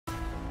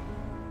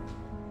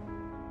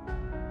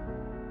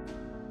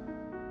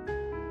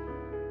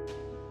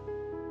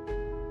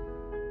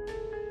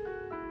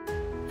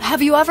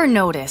Have you ever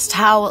noticed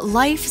how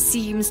life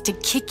seems to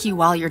kick you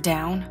while you're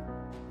down?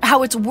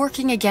 How it's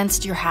working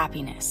against your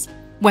happiness.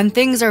 When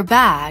things are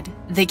bad,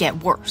 they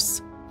get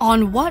worse.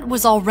 On what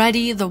was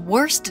already the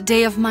worst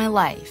day of my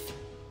life,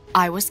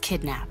 I was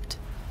kidnapped.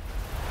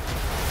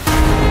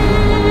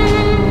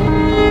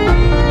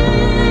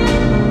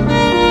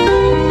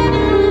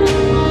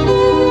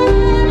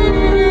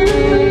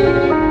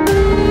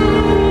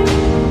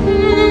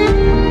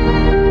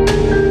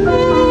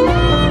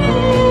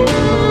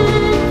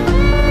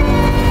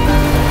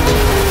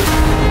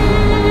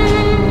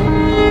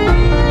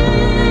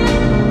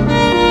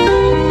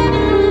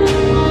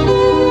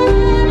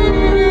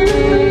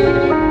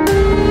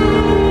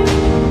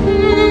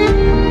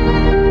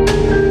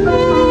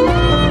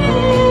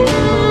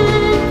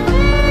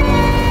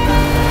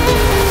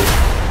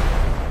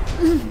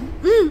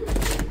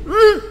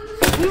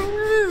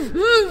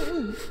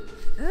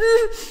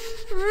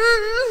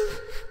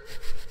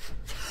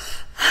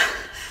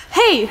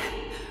 Hey!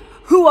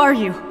 Who are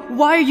you?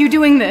 Why are you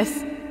doing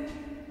this?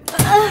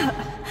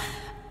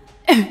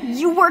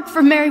 You work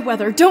for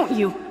Merryweather, don't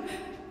you?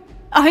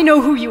 I know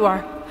who you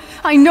are.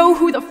 I know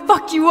who the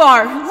fuck you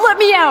are. Let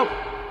me out!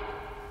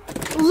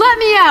 Let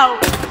me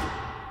out!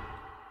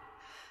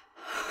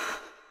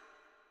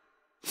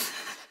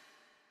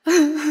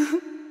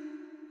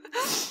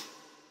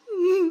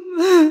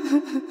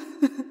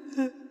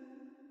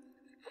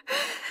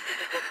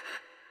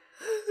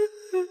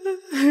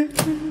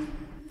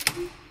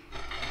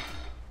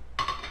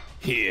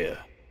 Here,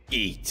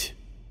 eat.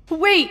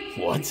 Wait!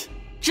 What?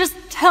 Just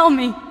tell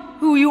me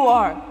who you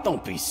are.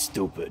 Don't be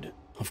stupid.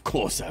 Of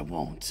course I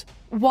won't.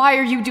 Why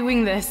are you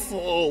doing this?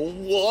 Oh,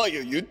 why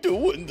are you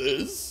doing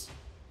this?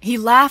 He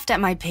laughed at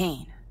my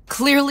pain.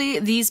 Clearly,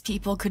 these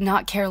people could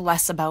not care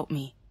less about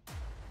me.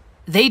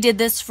 They did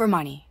this for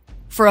money,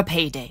 for a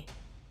payday.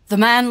 The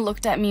man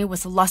looked at me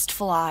with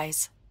lustful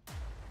eyes.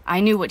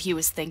 I knew what he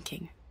was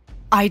thinking.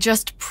 I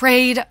just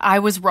prayed I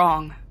was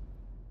wrong.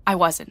 I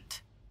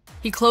wasn't.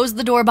 He closed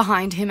the door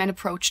behind him and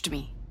approached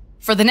me.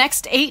 For the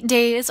next 8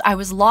 days, I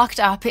was locked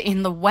up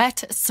in the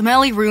wet,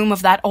 smelly room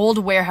of that old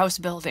warehouse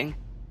building.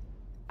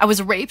 I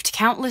was raped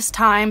countless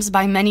times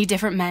by many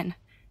different men.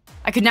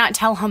 I could not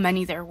tell how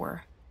many there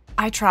were.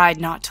 I tried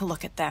not to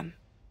look at them.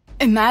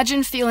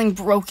 Imagine feeling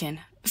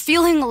broken,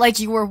 feeling like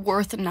you were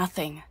worth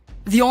nothing.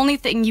 The only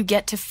thing you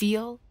get to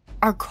feel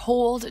are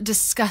cold,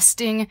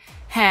 disgusting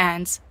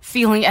hands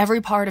feeling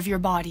every part of your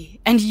body,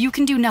 and you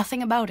can do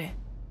nothing about it.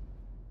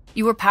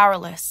 You were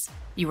powerless.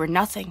 You were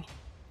nothing.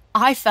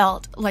 I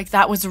felt like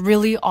that was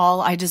really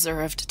all I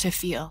deserved to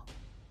feel.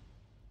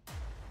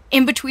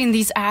 In between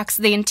these acts,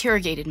 they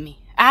interrogated me,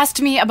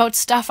 asked me about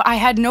stuff I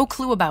had no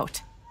clue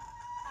about.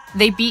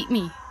 They beat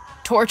me,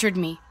 tortured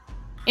me,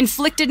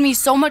 inflicted me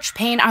so much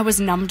pain I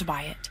was numbed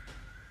by it.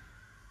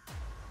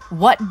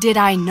 What did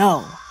I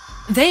know?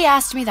 They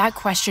asked me that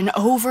question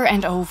over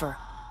and over.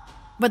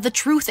 But the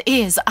truth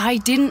is, I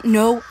didn't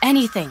know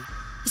anything.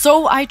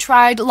 So I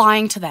tried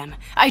lying to them.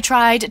 I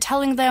tried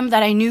telling them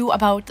that I knew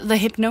about the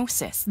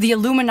hypnosis, the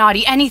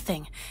Illuminati,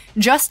 anything.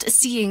 Just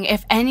seeing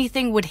if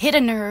anything would hit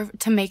a nerve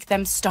to make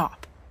them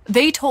stop.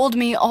 They told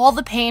me all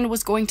the pain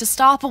was going to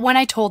stop when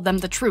I told them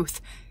the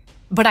truth.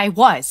 But I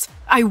was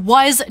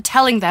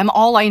telling them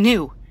all I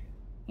knew.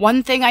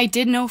 One thing I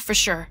did know for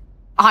sure.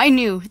 I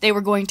knew they were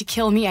going to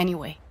kill me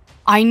anyway.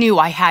 I knew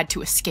I had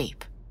to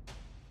escape.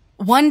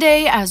 One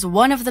day, as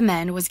one of the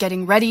men was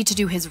getting ready to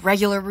do his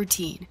regular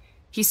routine,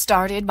 he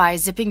started by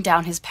zipping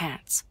down his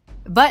pants.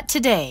 But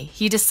today,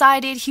 he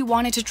decided he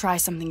wanted to try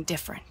something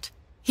different.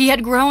 He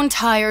had grown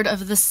tired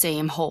of the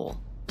same hole.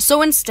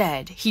 So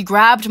instead, he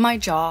grabbed my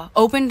jaw,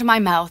 opened my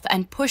mouth,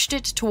 and pushed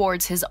it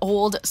towards his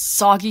old,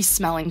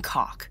 soggy-smelling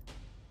cock.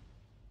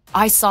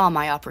 I saw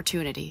my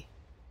opportunity.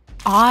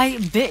 I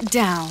bit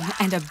down,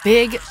 and a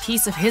big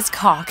piece of his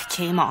cock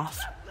came off.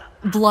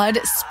 Blood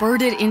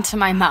spurted into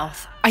my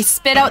mouth. I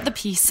spit out the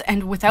piece,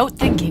 and without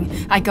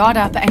thinking, I got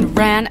up and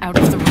ran out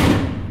of the room.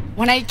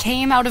 When I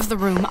came out of the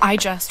room, I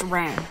just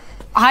ran.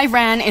 I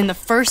ran in the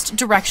first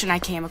direction I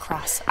came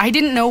across. I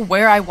didn't know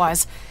where I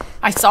was.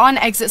 I saw an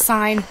exit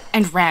sign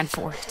and ran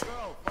for it.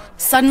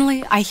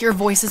 Suddenly, I hear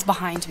voices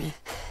behind me.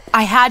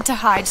 I had to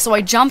hide, so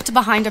I jumped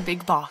behind a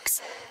big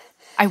box.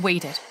 I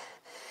waited.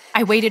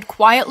 I waited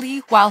quietly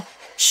while,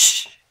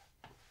 shh,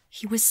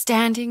 he was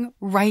standing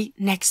right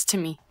next to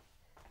me.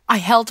 I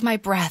held my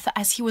breath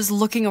as he was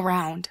looking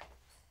around.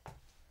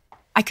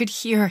 I could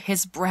hear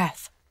his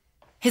breath.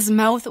 His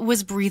mouth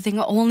was breathing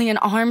only an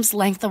arm's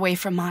length away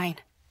from mine.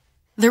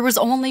 There was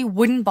only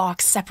wooden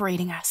box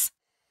separating us.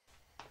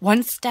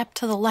 One step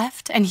to the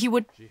left and he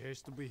would... She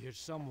has to be here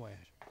somewhere.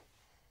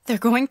 They're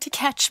going to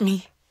catch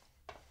me.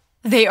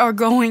 They are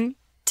going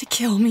to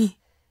kill me.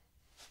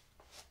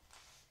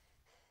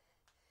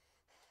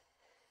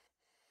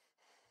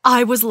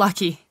 I was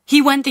lucky.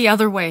 He went the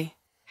other way.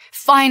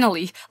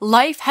 Finally,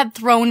 life had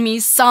thrown me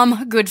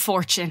some good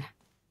fortune.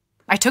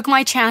 I took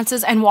my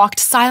chances and walked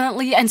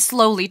silently and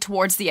slowly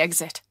towards the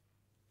exit.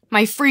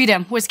 My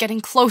freedom was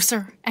getting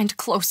closer and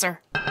closer.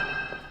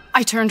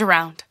 I turned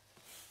around.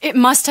 It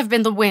must have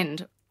been the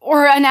wind,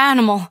 or an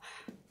animal.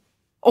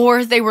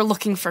 Or they were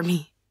looking for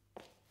me.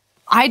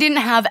 I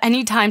didn't have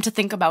any time to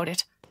think about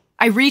it.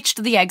 I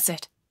reached the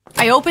exit.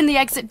 I opened the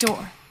exit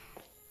door.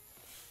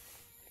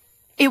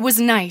 It was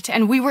night,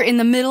 and we were in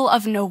the middle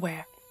of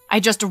nowhere. I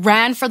just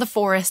ran for the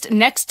forest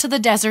next to the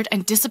desert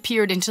and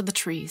disappeared into the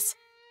trees.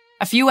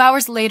 A few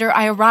hours later,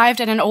 I arrived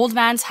at an old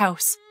man's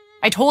house.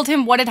 I told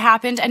him what had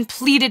happened and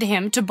pleaded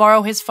him to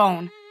borrow his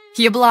phone.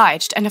 He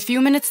obliged, and a few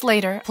minutes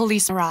later,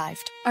 police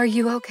arrived. Are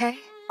you okay?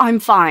 I'm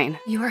fine.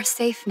 You are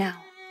safe now.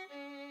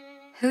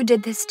 Who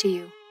did this to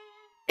you?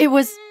 It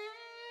was...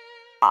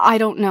 I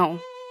don't know.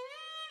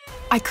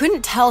 I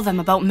couldn't tell them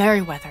about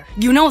Merryweather.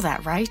 You know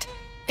that, right?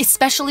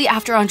 Especially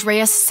after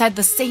Andreas said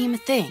the same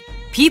thing.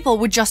 People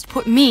would just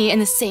put me in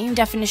the same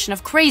definition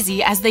of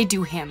crazy as they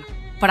do him.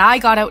 But I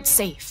got out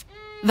safe.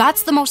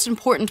 That's the most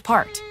important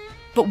part.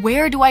 But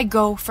where do I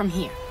go from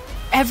here?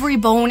 Every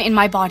bone in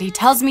my body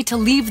tells me to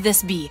leave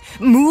this be,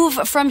 move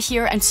from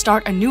here and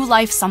start a new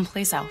life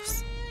someplace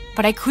else.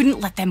 But I couldn't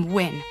let them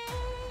win.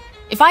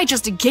 If I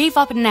just gave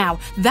up now,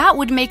 that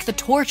would make the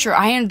torture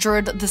I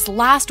endured this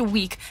last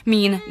week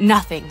mean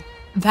nothing.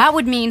 That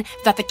would mean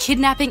that the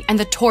kidnapping and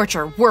the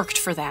torture worked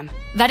for them,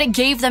 that it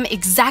gave them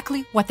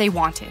exactly what they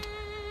wanted.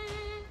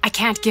 I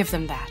can't give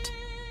them that.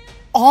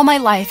 All my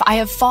life, I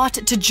have fought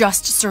to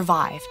just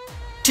survive,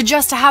 to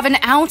just have an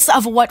ounce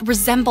of what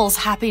resembles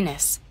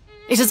happiness.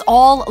 It has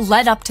all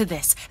led up to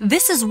this.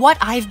 This is what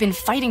I've been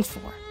fighting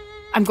for.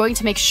 I'm going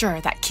to make sure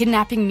that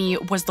kidnapping me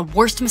was the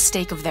worst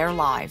mistake of their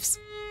lives.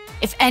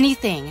 If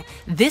anything,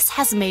 this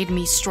has made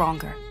me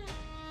stronger.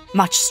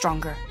 Much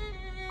stronger.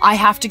 I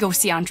have to go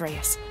see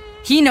Andreas.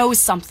 He knows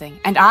something,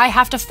 and I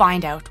have to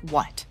find out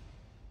what.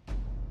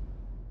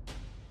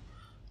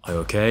 Are you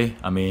okay?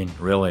 I mean,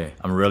 really,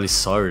 I'm really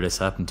sorry this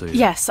happened to you.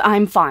 Yes,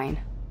 I'm fine.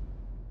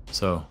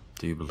 So,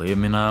 do you believe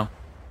me now?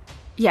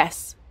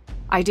 Yes,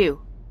 I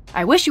do.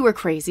 I wish you were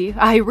crazy.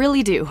 I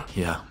really do.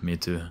 Yeah, me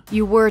too.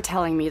 You were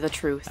telling me the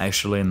truth.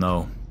 Actually,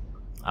 no.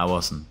 I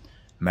wasn't.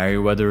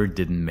 Merryweather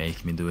didn't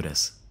make me do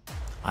this.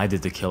 I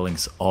did the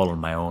killings all on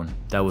my own.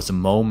 That was a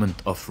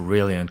moment of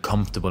really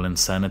uncomfortable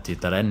insanity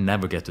that I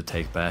never get to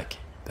take back.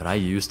 But I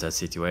used that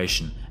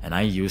situation, and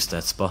I used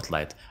that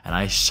spotlight, and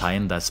I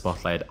shined that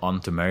spotlight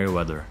onto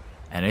Merryweather.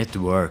 And it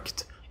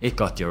worked. It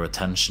got your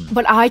attention.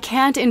 But I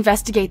can't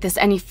investigate this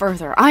any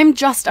further. I'm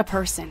just a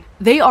person.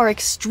 They are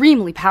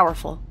extremely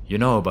powerful. You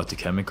know about the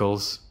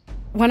chemicals?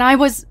 When I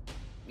was,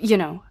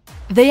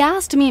 they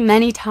asked me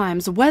many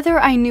times whether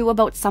I knew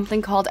about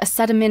something called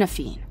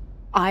acetaminophen.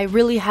 I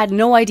really had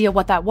no idea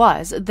what that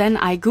was. Then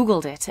I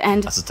googled it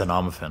and...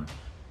 Acetaminophen.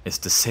 It's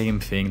the same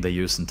thing they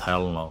use in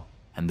Tylenol.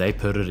 And they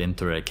put it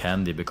into their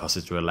candy because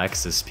it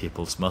relaxes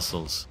people's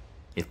muscles.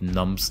 It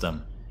numbs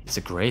them. It's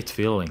a great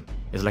feeling.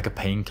 It's like a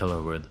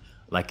painkiller word,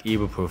 like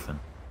ibuprofen.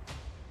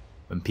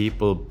 When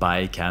people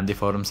buy candy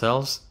for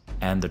themselves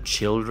and their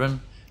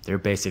children, they're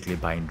basically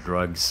buying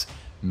drugs.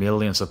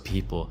 Millions of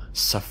people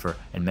suffer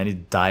and many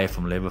die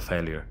from liver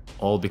failure,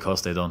 all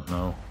because they don't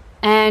know.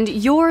 And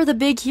you're the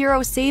big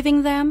hero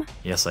saving them?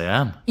 Yes, I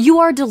am. You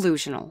are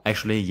delusional.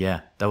 Actually,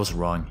 yeah, that was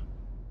wrong.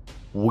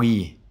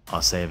 We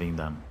are saving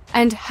them.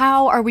 And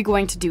how are we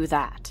going to do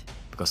that?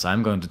 Because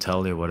I'm going to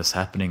tell you what is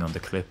happening on the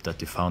clip that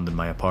you found in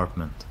my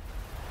apartment.